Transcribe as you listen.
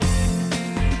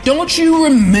Don't you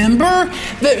remember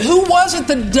that who was it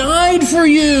that died for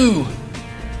you?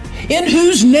 In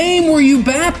whose name were you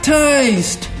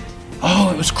baptized?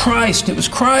 Oh, it was Christ, it was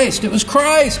Christ, it was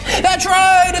Christ. That's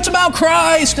right, it's about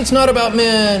Christ, it's not about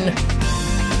men.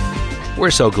 We're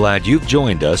so glad you've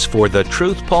joined us for The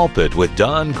Truth Pulpit with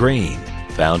Don Green,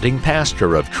 founding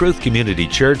pastor of Truth Community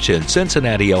Church in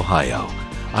Cincinnati, Ohio.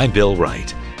 I'm Bill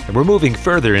Wright, and we're moving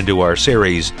further into our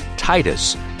series,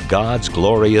 Titus, God's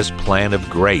Glorious Plan of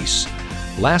Grace.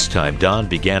 Last time, Don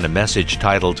began a message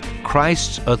titled,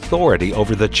 Christ's Authority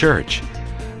Over the Church.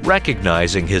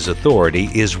 Recognizing his authority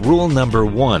is rule number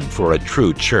 1 for a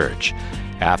true church.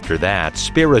 After that,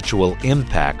 spiritual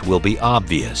impact will be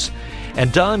obvious.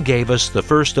 And Don gave us the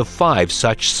first of 5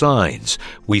 such signs.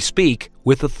 We speak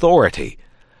with authority.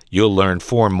 You'll learn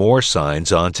 4 more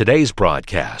signs on today's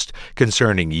broadcast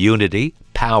concerning unity,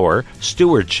 power,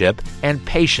 stewardship, and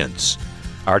patience.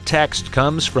 Our text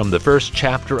comes from the first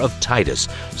chapter of Titus,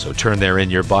 so turn there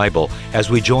in your Bible as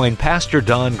we join Pastor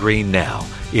Don Green now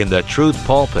in the Truth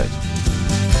Pulpit.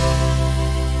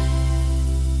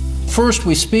 First,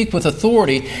 we speak with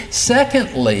authority.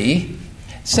 Secondly,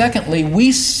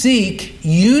 we seek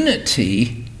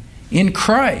unity in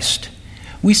Christ.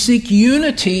 We seek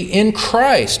unity in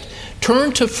Christ.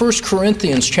 Turn to 1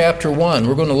 Corinthians chapter 1.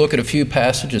 We're going to look at a few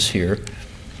passages here.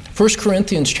 1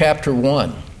 Corinthians chapter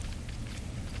 1.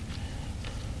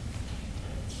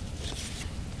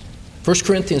 1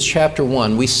 Corinthians chapter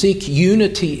 1, we seek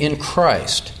unity in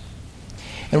Christ.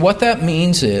 And what that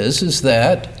means is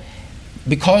that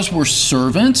because we're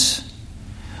servants,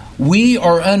 we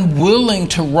are unwilling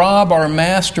to rob our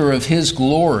master of his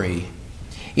glory,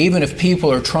 even if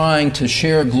people are trying to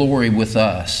share glory with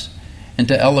us and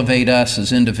to elevate us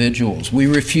as individuals. We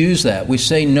refuse that. We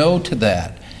say no to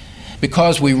that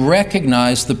because we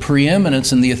recognize the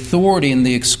preeminence and the authority and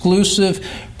the exclusive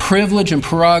privilege and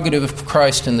prerogative of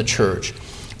Christ in the church.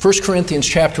 1 Corinthians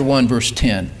chapter 1, verse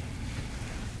 10.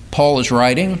 Paul is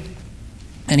writing,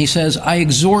 and he says, I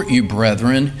exhort you,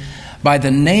 brethren, by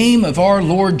the name of our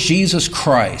Lord Jesus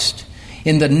Christ,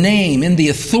 in the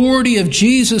authority of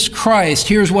Jesus Christ,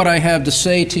 here's what I have to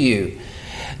say to you,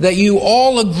 that you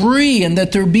all agree and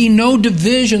that there be no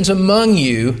divisions among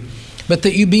you, but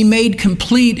that you be made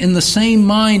complete in the same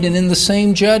mind and in the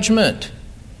same judgment.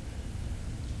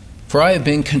 For I have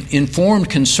been informed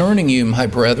concerning you, my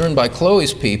brethren, by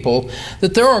Chloe's people,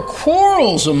 that there are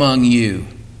quarrels among you.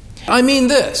 I mean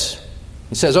this.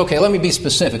 He says, okay, let me be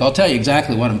specific. I'll tell you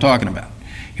exactly what I'm talking about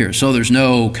here, so there's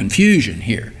no confusion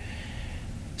here.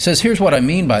 He says, here's what I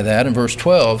mean by that in verse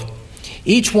 12.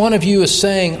 Each one of you is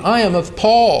saying, I am of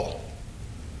Paul,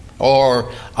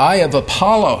 or I of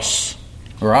Apollos,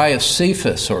 or I of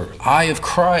Cephas, or I of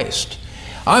Christ.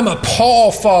 I'm a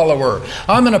Paul follower.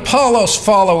 I'm an Apollos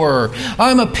follower.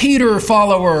 I'm a Peter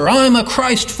follower. I'm a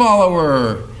Christ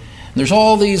follower. And there's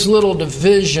all these little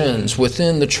divisions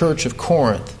within the church of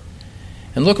Corinth.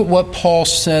 And look at what Paul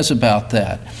says about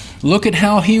that. Look at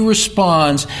how he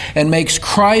responds and makes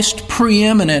Christ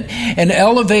preeminent and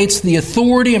elevates the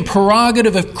authority and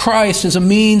prerogative of Christ as a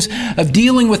means of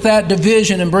dealing with that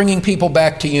division and bringing people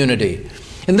back to unity.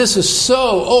 And this is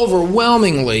so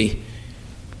overwhelmingly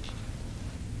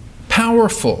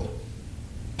powerful.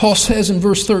 Paul says in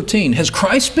verse 13, has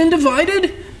Christ been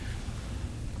divided?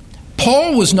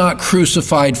 Paul was not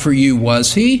crucified for you,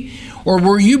 was he? Or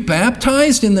were you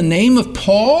baptized in the name of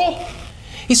Paul?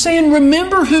 He's saying,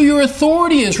 remember who your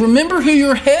authority is. Remember who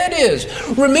your head is.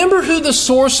 Remember who the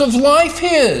source of life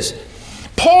is.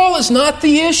 Paul is not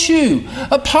the issue.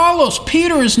 Apollos,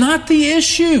 Peter is not the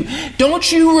issue.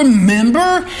 Don't you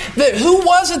remember that who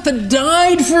was it that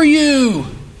died for you?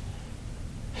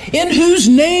 In whose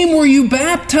name were you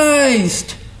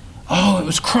baptized? Oh, it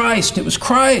was Christ, it was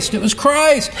Christ, it was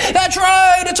Christ. That's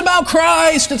right, it's about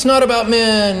Christ, it's not about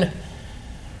men.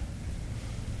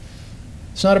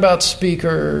 It's not about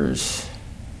speakers.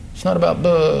 It's not about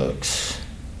books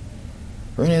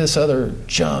or any of this other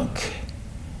junk.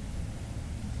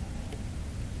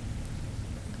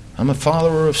 I'm a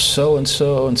follower of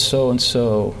so-and-so and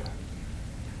so-and-so.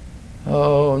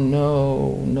 Oh,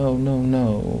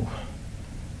 no.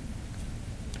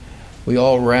 We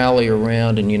all rally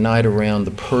around and unite around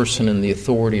the person and the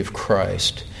authority of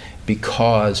Christ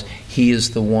because He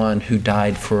is the one who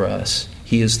died for us.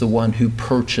 He is the one who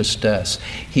purchased us.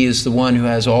 He is the one who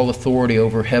has all authority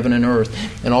over heaven and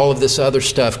earth. And all of this other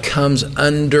stuff comes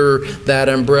under that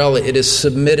umbrella. It is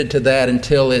submitted to that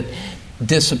until it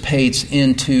dissipates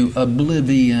into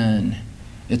oblivion.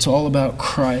 It's all about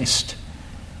Christ.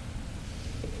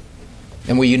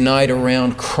 And we unite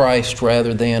around Christ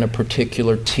rather than a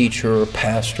particular teacher or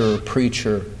pastor or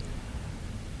preacher.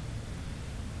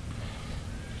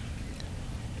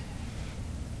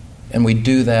 And we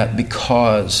do that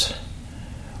because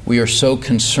we are so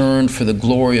concerned for the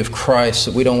glory of Christ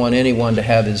that we don't want anyone to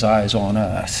have his eyes on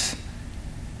us.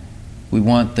 We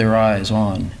want their eyes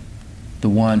on the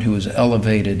one who was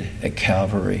elevated at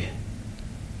Calvary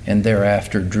and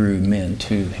thereafter drew men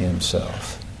to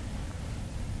himself.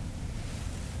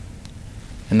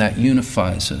 And that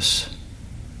unifies us.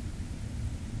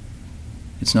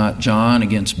 It's not John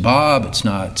against Bob. It's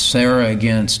not Sarah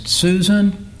against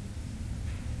Susan.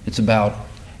 It's about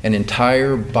an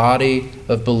entire body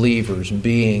of believers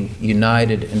being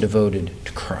united and devoted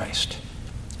to Christ.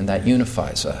 And that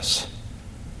unifies us.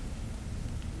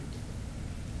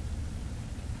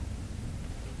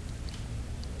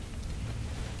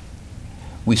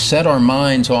 We set our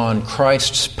minds on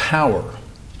Christ's power.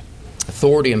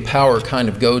 Authority and power kind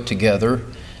of go together.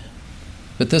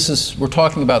 But we're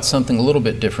talking about something a little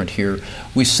bit different here.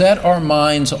 We set our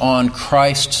minds on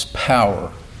Christ's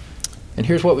power. And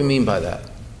here's what we mean by that.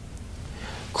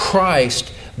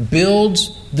 Christ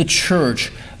builds the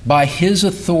church by His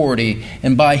authority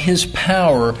and by His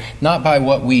power, not by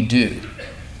what we do.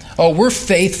 Oh, we're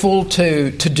faithful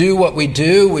to do what we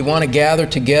do. We want to gather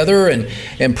together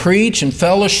and preach and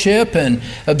fellowship and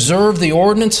observe the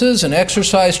ordinances and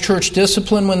exercise church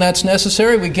discipline when that's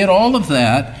necessary. We get all of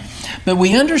that. But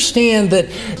we understand that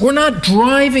we're not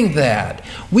driving that.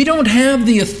 We don't have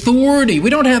the authority. We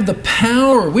don't have the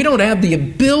power. We don't have the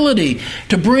ability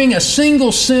to bring a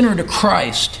single sinner to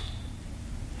Christ.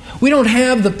 We don't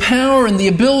have the power and the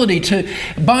ability to,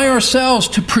 by ourselves,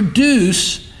 to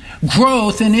produce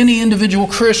growth in any individual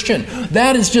Christian.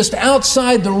 That is just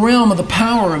outside the realm of the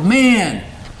power of man.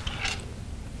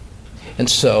 And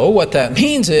so what that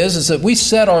means is that we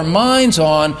set our minds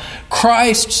on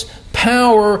Christ's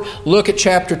power. Look at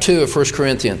chapter 2 of 1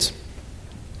 Corinthians.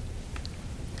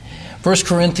 1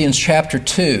 Corinthians chapter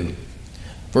 2,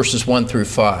 verses 1 through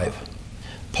 5.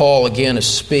 Paul again is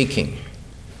speaking.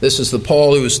 This is the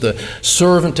Paul who is the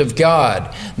servant of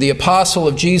God, the apostle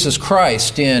of Jesus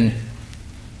Christ in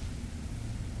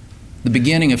the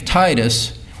beginning of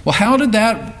Titus. Well, how did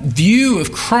that view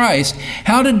of Christ,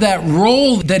 how did that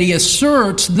role that he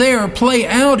asserts there play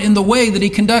out in the way that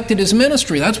he conducted his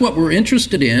ministry? That's what we're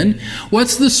interested in.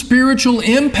 What's the spiritual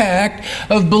impact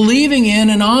of believing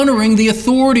in and honoring the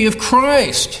authority of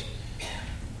Christ?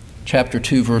 Chapter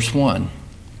 2, verse 1.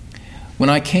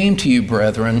 When I came to you,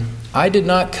 brethren, I did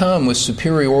not come with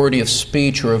superiority of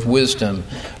speech or of wisdom,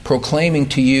 proclaiming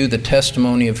to you the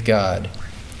testimony of God.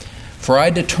 For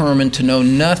I determined to know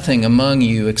nothing among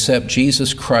you except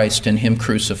Jesus Christ and Him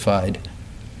crucified.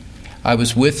 I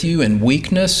was with you in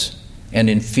weakness and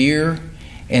in fear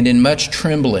and in much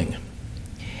trembling.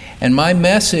 And my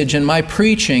message and my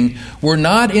preaching were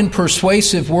not in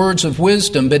persuasive words of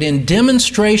wisdom, but in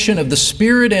demonstration of the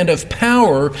Spirit and of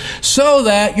power, so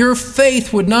that your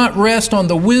faith would not rest on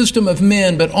the wisdom of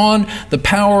men, but on the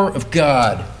power of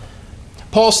God.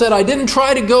 Paul said, I didn't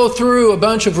try to go through a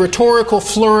bunch of rhetorical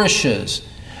flourishes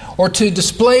or to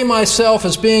display myself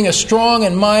as being a strong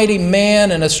and mighty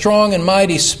man and a strong and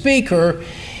mighty speaker.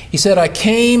 He said, I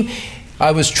came,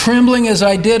 I was trembling as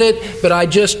I did it, but I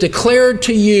just declared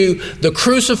to you the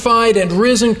crucified and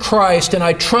risen Christ, and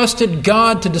I trusted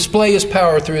God to display His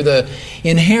power through the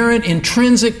inherent,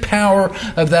 intrinsic power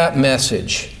of that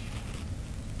message.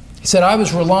 He said, I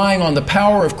was relying on the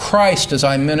power of Christ as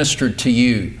I ministered to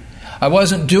you. I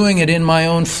wasn't doing it in my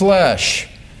own flesh.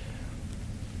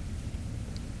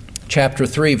 Chapter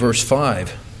 3, verse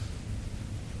 5.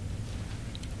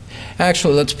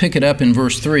 Actually, let's pick it up in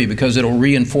verse 3 because it'll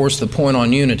reinforce the point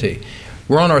on unity.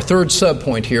 We're on our third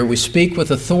subpoint here. We speak with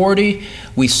authority.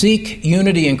 We seek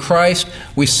unity in Christ.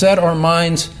 We set our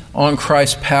minds on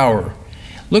Christ's power.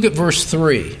 Look at verse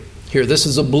 3. Here, this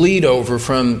is a bleed over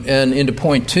from and into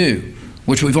point 2.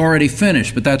 Which we've already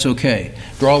finished, but that's okay.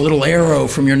 Draw a little arrow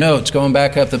from your notes going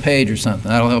back up the page or something.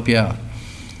 That'll help you out.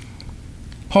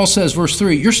 Paul says, verse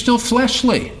 3, you're still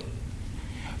fleshly.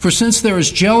 For since there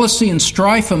is jealousy and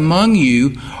strife among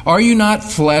you, are you not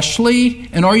fleshly,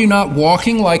 and are you not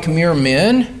walking like mere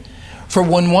men? For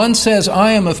when one says,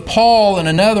 I am of Paul, and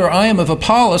another, I am of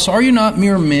Apollos, are you not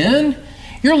mere men?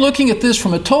 You're looking at this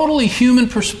from a totally human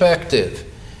perspective.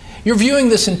 You're viewing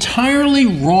this entirely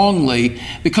wrongly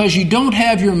because you don't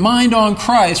have your mind on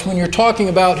Christ when you're talking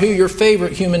about who your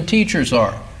favorite human teachers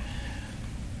are.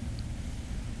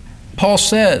 Paul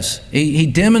says, he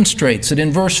demonstrates it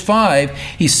in verse 5,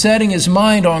 he's setting his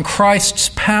mind on Christ's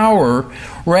power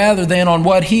rather than on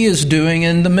what he is doing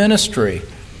in the ministry.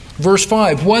 Verse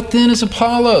 5, what then is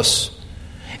Apollos?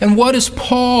 And what is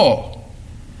Paul?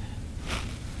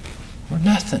 We're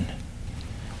nothing.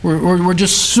 We're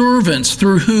just servants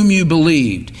through whom you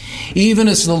believed, even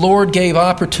as the Lord gave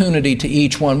opportunity to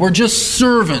each one. We're just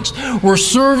servants. We're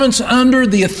servants under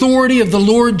the authority of the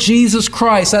Lord Jesus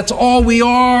Christ. That's all we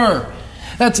are.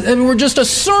 We're just a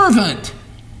servant.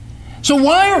 So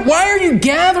why are you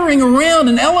gathering around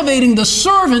and elevating the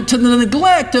servant to the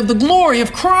neglect of the glory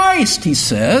of Christ, he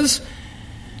says.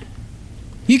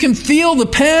 You can feel the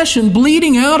passion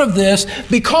bleeding out of this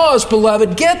because,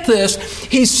 beloved, get this,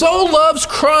 he so loves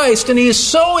Christ and he is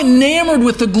so enamored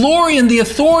with the glory and the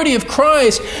authority of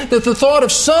Christ that the thought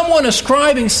of someone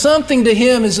ascribing something to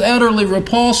him is utterly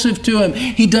repulsive to him.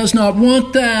 He does not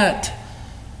want that.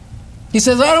 He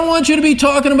says, I don't want you to be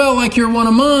talking about like you're one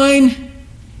of mine.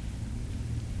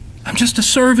 I'm just a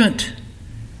servant.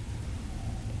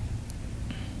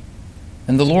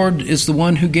 And the Lord is the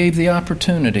one who gave the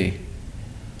opportunity.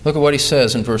 Look at what he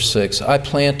says in verse 6. I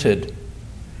planted,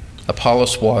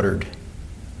 Apollos watered,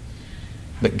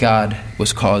 but God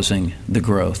was causing the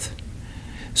growth.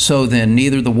 So then,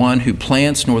 neither the one who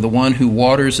plants nor the one who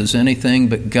waters is anything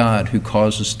but God who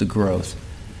causes the growth.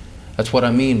 That's what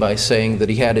I mean by saying that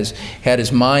he had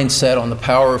his mind set on the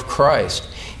power of Christ.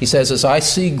 He says, as I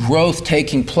see growth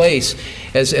taking place,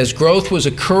 as growth was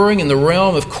occurring in the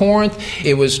realm of Corinth,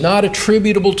 it was not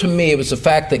attributable to me. It was the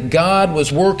fact that God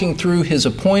was working through his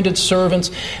appointed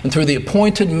servants and through the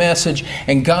appointed message,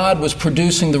 and God was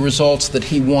producing the results that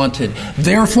he wanted.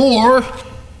 Therefore,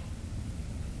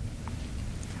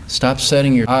 stop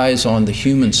setting your eyes on the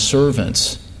human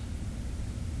servants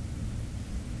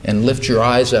and lift your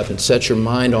eyes up and set your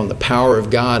mind on the power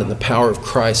of God and the power of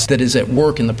Christ that is at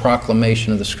work in the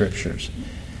proclamation of the Scriptures.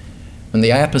 When the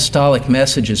apostolic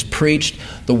message is preached,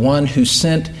 the one who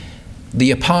sent the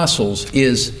apostles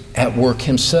is at work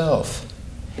himself.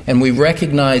 And we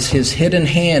recognize his hidden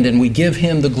hand and we give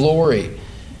him the glory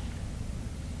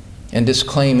and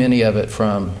disclaim any of it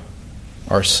from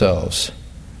ourselves.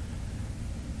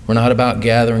 We're not about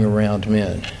gathering around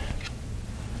men.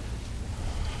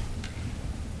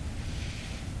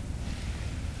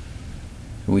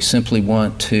 We simply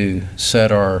want to set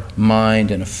our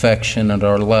mind and affection and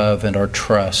our love and our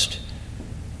trust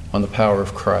on the power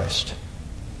of Christ.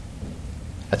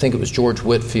 I think it was George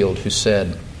Whitefield who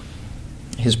said,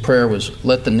 his prayer was,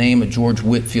 let the name of George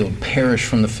Whitefield perish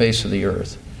from the face of the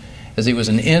earth, as he was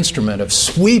an instrument of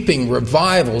sweeping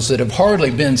revivals that have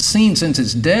hardly been seen since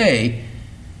his day.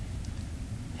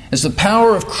 As the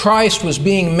power of Christ was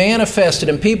being manifested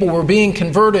and people were being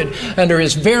converted under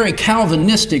his very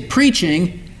Calvinistic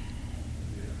preaching,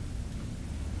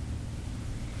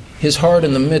 his heart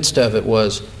in the midst of it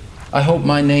was, I hope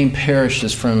my name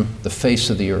perishes from the face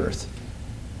of the earth,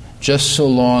 just so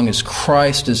long as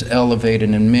Christ is elevated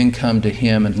and men come to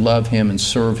him and love him and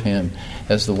serve him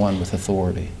as the one with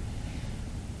authority.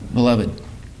 Beloved,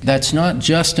 that's not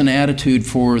just an attitude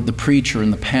for the preacher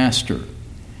and the pastor.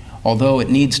 Although it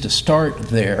needs to start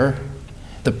there,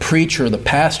 the preacher, the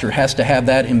pastor has to have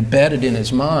that embedded in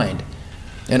his mind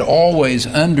and always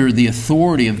under the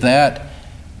authority of that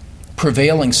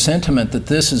prevailing sentiment that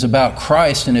this is about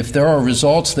Christ, and if there are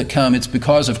results that come, it's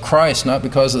because of Christ, not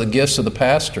because of the gifts of the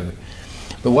pastor.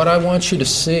 But what I want you to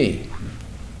see,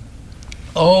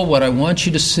 what I want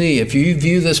you to see, if you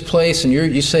view this place and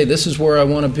you say, this is where I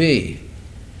want to be.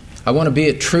 I want to be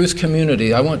at Truth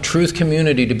Community. I want Truth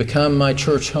Community to become my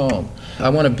church home. I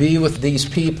want to be with these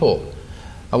people.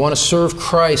 I want to serve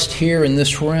Christ here in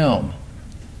this realm.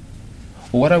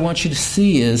 What I want you to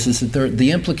see is that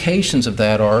the implications of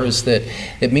that is that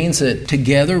it means that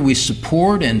together we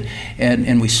support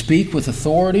and we speak with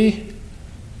authority.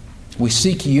 We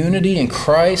seek unity in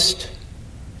Christ.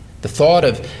 The thought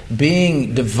of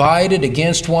being divided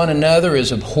against one another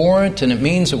is abhorrent, and it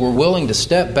means that we're willing to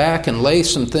step back and lay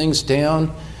some things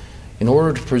down in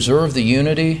order to preserve the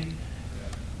unity,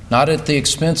 not at the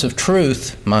expense of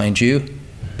truth, mind you,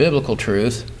 biblical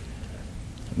truth,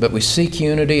 but we seek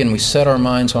unity and we set our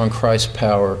minds on Christ's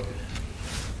power.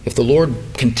 If the Lord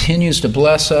continues to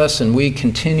bless us and we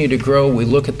continue to grow, we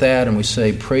look at that and we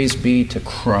say, praise be to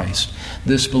Christ.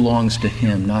 This belongs to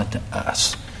him, not to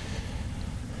us.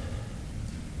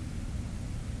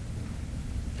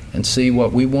 And see,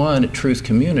 what we want at Truth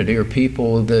Community are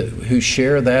people who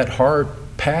share that heart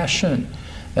passion,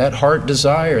 that heart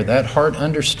desire, that heart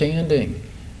understanding.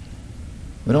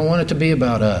 We don't want it to be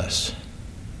about us.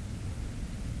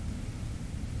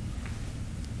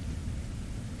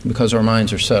 Because our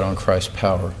minds are set on Christ's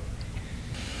power.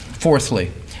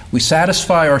 Fourthly, we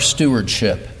satisfy our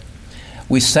stewardship.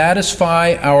 We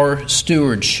satisfy our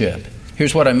stewardship.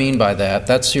 Here's what I mean by that.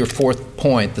 That's your fourth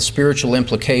point, the spiritual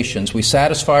implications. We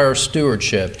satisfy our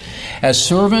stewardship. As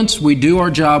servants, we do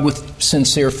our job with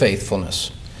sincere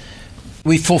faithfulness.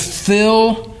 We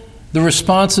fulfill the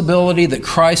responsibility that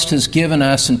Christ has given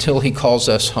us until He calls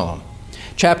us home.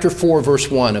 Chapter 4, verse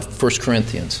 1 of 1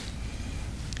 Corinthians.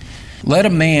 Let a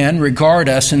man regard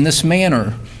us in this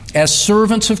manner, as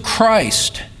servants of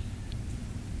Christ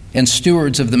and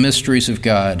stewards of the mysteries of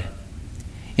God.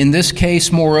 In this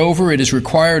case, moreover, it is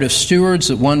required of stewards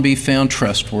that one be found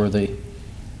trustworthy.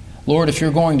 Lord, if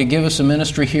you're going to give us a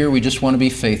ministry here, we just want to be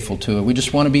faithful to it. We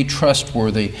just want to be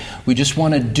trustworthy. We just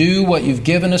want to do what you've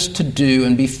given us to do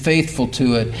and be faithful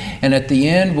to it. And at the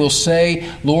end, we'll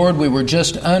say, Lord, we were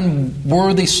just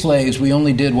unworthy slaves. We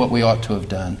only did what we ought to have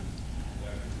done.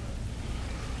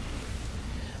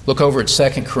 Look over at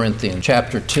 2 Corinthians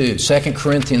chapter 2. 2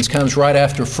 Corinthians comes right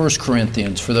after 1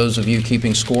 Corinthians, for those of you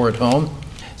keeping score at home.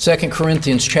 2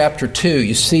 Corinthians chapter 2,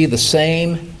 you see the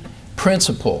same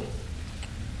principle.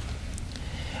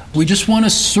 We just want to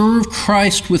serve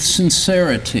Christ with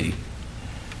sincerity.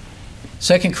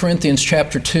 2 Corinthians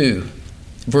chapter 2,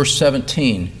 verse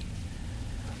 17.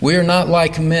 We are not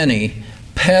like many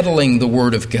peddling the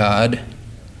Word of God.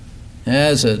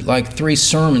 There's like 3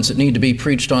 sermons that need to be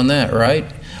preached on that, right?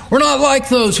 We're not like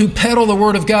those who peddle the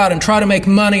Word of God and try to make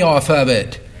money off of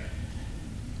it.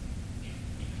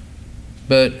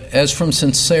 But as from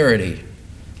sincerity,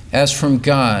 as from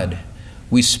God,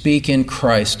 we speak in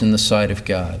Christ in the sight of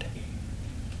God.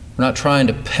 We're not trying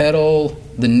to peddle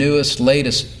the newest,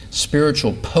 latest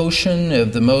spiritual potion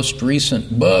of the most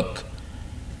recent book.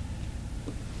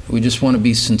 We just want to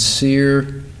be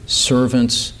sincere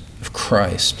servants of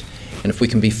Christ. And if we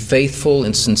can be faithful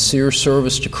in sincere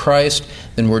service to Christ,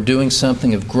 then we're doing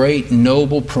something of great,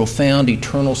 noble, profound,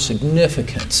 eternal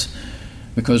significance.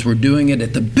 Because we're doing it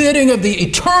at the bidding of the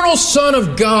eternal Son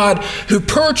of God, who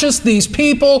purchased these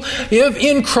people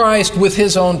in Christ with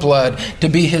His own blood to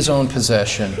be His own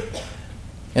possession.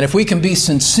 And if we can be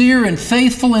sincere and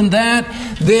faithful in that,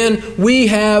 then we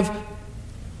have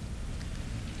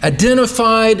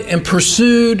identified and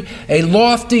pursued a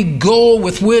lofty goal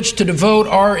with which to devote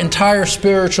our entire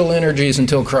spiritual energies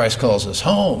until Christ calls us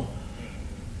home.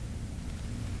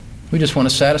 We just want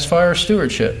to satisfy our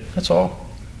stewardship. That's all.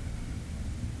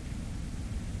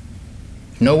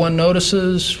 No one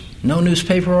notices, no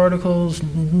newspaper articles,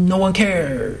 no one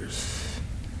cares.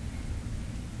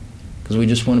 Because we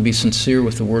just want to be sincere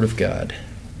with the Word of God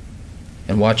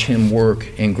and watch Him work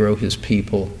and grow His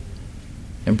people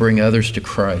and bring others to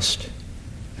Christ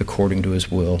according to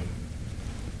His will.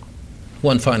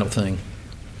 One final thing.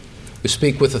 We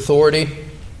speak with authority.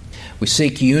 We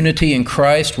seek unity in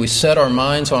Christ. We set our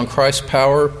minds on Christ's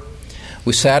power.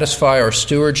 We satisfy our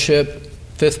stewardship.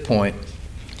 5th point.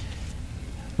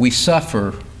 We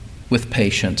suffer with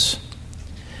patience.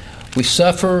 We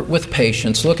suffer with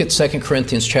patience. Look at 2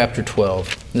 Corinthians chapter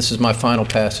 12. This is my final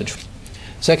passage.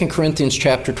 2 Corinthians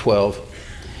chapter 12.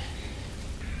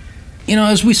 You know,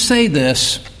 as we say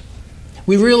this,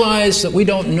 we realize that we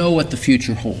don't know what the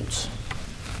future holds.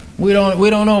 We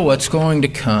don't know what's going to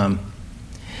come.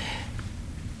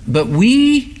 But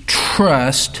we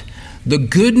trust the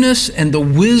goodness and the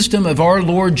wisdom of our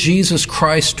Lord Jesus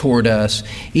Christ toward us,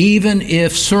 even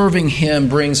if serving Him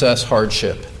brings us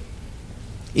hardship,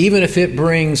 even if it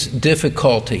brings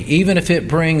difficulty, even if it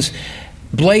brings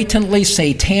blatantly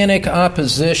satanic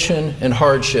opposition and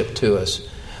hardship to us.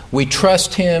 We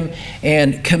trust Him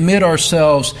and commit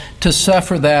ourselves to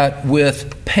suffer that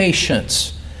with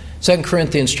patience. 2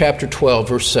 Corinthians chapter 12,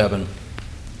 verse 7.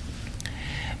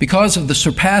 Because of the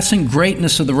surpassing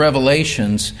greatness of the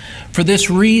revelations, for this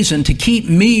reason, to keep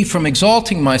me from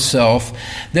exalting myself,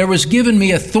 there was given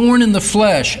me a thorn in the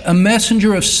flesh, a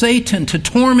messenger of Satan to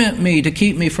torment me, to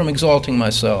keep me from exalting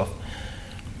myself.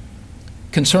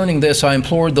 Concerning this, I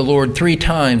implored the Lord 3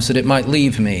 times that it might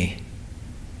leave me.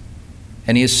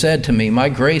 And He has said to me, my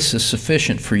grace is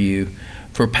sufficient for you,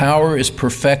 for power is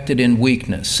perfected in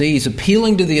weakness. See, he's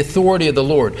appealing to the authority of the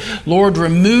Lord. Lord,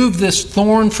 remove this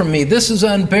thorn from me. This is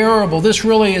unbearable. This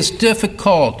really is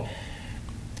difficult.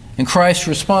 And Christ's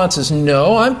response is,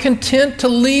 no, I'm content to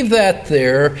leave that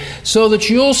there so that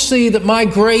you'll see that my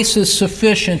grace is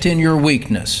sufficient in your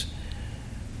weakness.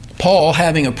 Paul,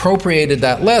 having appropriated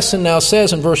that lesson, now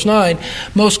says in verse 9,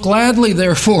 most gladly,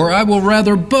 therefore, I will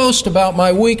rather boast about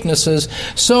my weaknesses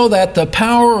so that the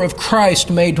power of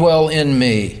Christ may dwell in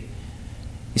me.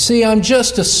 You see, I'm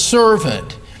just a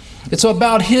servant. It's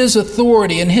about His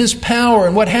authority and His power,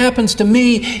 and what happens to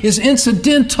me is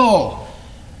incidental.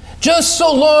 Just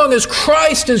so long as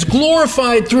Christ is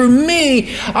glorified through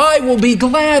me, I will be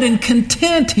glad and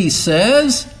content, he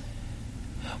says.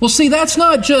 Well, see, that's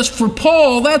not just for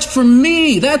Paul, that's for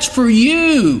me, that's for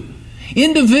you.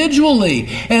 individually,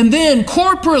 and then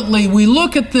corporately we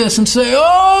look at this and say,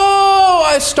 oh,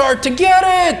 I start to get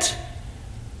it.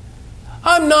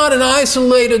 I'm not an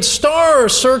isolated star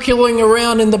circling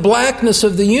around in the blackness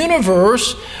of the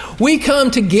universe. We come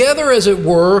together, as it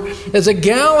were, as a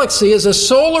galaxy, as a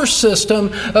solar system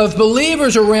of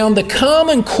believers around the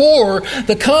common core,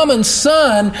 the common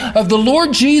Son of the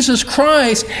Lord Jesus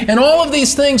Christ, and all of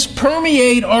these things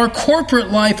permeate our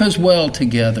corporate life as well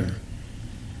together.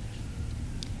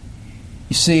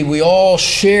 You see, we all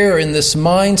share in this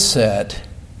mindset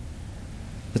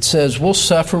that says we'll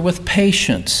suffer with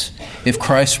patience if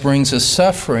Christ brings us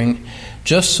suffering,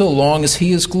 just so long as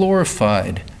He is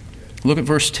glorified. Look at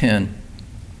verse 10.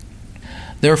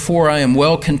 Therefore I am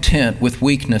well content with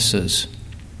weaknesses.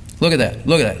 Look at that.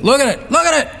 Look at that. Look at it. Look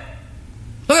at it.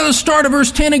 Look at the start of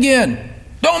verse 10 again.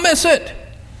 Don't miss it.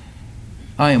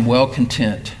 I am well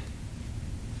content.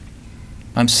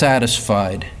 I'm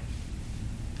satisfied.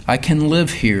 I can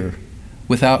live here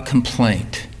without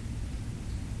complaint.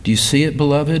 Do you see it,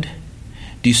 beloved?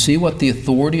 Do you see what the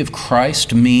authority of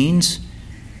Christ means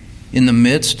in the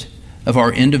midst of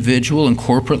our individual and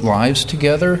corporate lives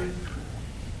together?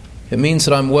 It means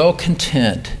that I'm well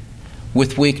content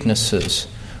with weaknesses,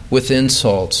 with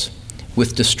insults,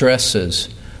 with distresses,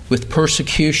 with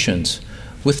persecutions,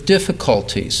 with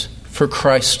difficulties for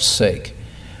Christ's sake.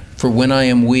 For when I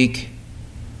am weak,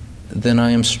 then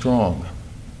I am strong.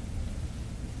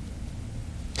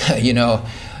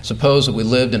 Suppose that we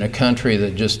lived in a country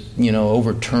that just,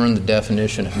 overturned the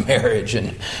definition of marriage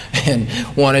and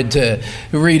wanted to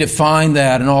redefine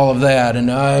that and all of that.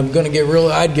 And I'd get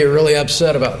really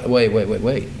upset about,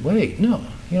 wait. No,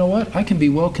 you know what? I can be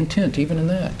well content even in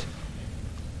that.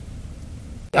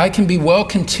 I can be well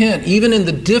content even in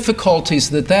the difficulties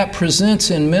that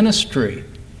presents in ministry.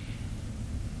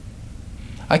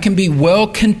 I can be well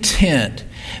content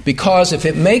because if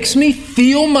it makes me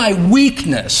feel my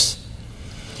weakness,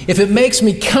 if it makes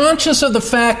me conscious of the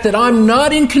fact that I'm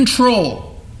not in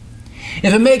control,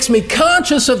 if it makes me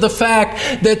conscious of the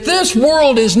fact that this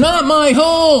world is not my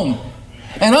home,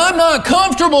 and I'm not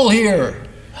comfortable here,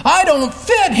 I don't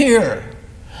fit here,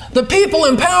 the people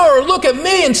in power look at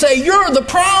me and say, you're the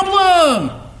problem.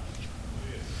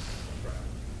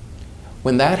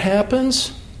 When that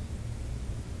happens,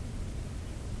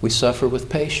 we suffer with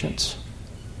patience.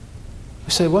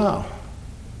 We say, wow,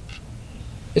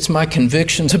 it's my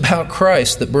convictions about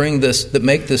Christ that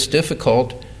make this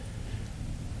difficult,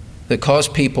 that cause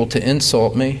people to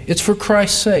insult me. It's for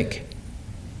Christ's sake.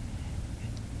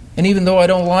 And even though I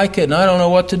don't like it and I don't know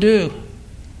what to do,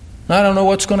 and I don't know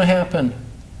what's going to happen,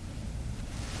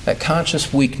 that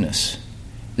conscious weakness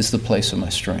is the place of my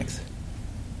strength.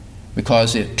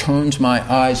 Because it turns my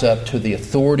eyes up to the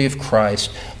authority of Christ,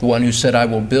 the one who said, I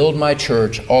will build my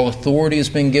church, all authority has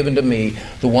been given to me,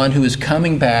 the one who is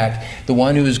coming back, the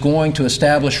one who is going to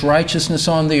establish righteousness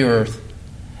on the earth.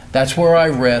 That's where I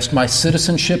rest. My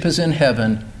citizenship is in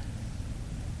heaven,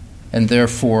 and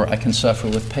therefore I can suffer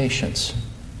with patience,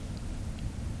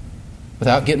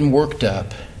 without getting worked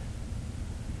up,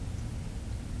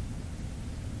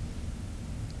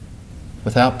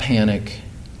 without panic.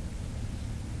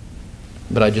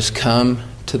 But I just come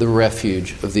to the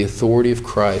refuge of the authority of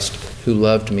Christ who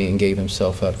loved me and gave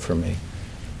Himself up for me.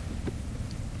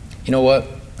 You know what?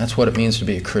 That's what it means to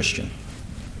be a Christian.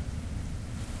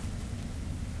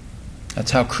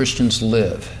 That's how Christians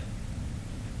live.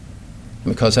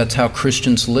 And because that's how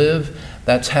Christians live,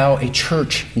 that's how a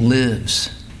church lives.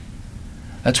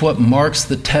 That's what marks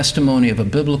the testimony of a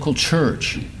biblical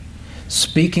church.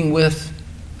 Speaking with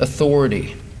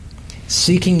authority,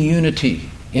 seeking unity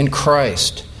in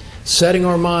Christ, setting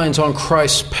our minds on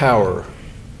Christ's power,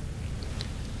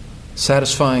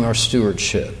 satisfying our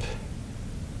stewardship,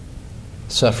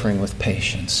 suffering with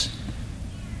patience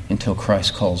until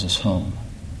Christ calls us home.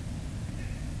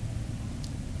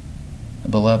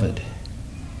 Beloved,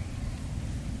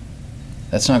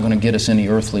 that's not going to get us any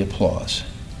earthly applause.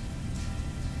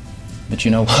 But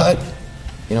you know what?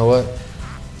 You know what?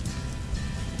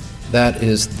 That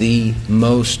is the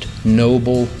most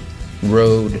noble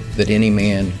road that any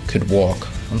man could walk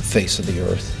on the face of the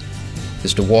earth,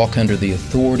 is to walk under the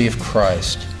authority of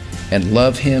Christ and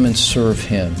love Him and serve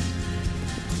Him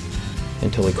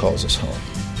until He calls us home.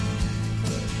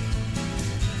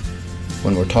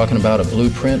 When we're talking about a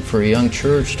blueprint for a young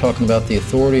church, talking about the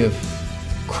authority of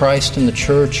Christ in the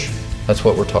church, that's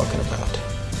what we're talking about.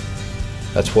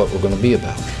 That's what we're going to be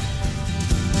about.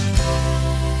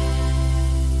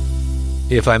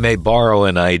 If I may borrow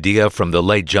an idea from the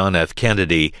late John F.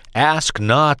 Kennedy, ask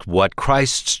not what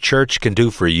Christ's church can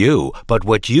do for you, but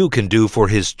what you can do for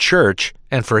His church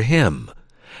and for Him.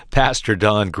 Pastor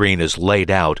Don Green has laid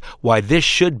out why this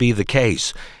should be the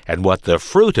case and what the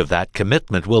fruit of that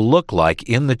commitment will look like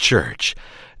in the church.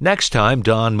 Next time,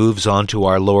 Don moves on to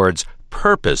our Lord's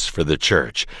purpose for the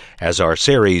church as our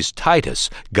series, Titus,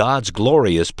 God's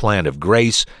Glorious Plan of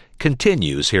Grace,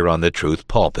 continues here on the Truth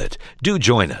Pulpit. Do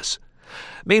join us.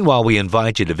 Meanwhile, we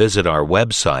invite you to visit our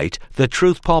website,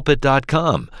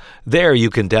 thetruthpulpit.com. There you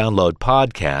can download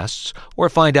podcasts or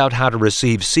find out how to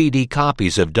receive CD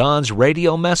copies of Don's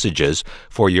radio messages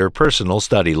for your personal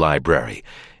study library.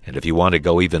 And if you want to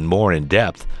go even more in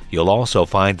depth, you'll also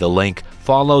find the link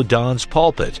Follow Don's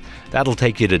Pulpit. That'll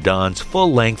take you to Don's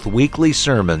full-length weekly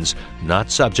sermons,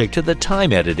 not subject to the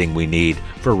time editing we need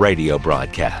for radio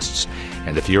broadcasts.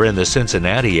 And if you're in the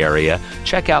Cincinnati area,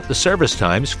 check out the service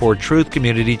times for Truth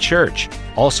Community Church,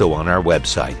 also on our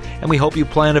website, and we hope you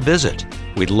plan a visit.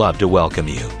 We'd love to welcome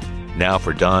you. Now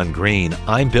for Don Green,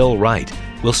 I'm Bill Wright.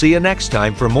 We'll see you next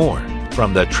time for more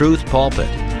from the Truth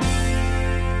Pulpit.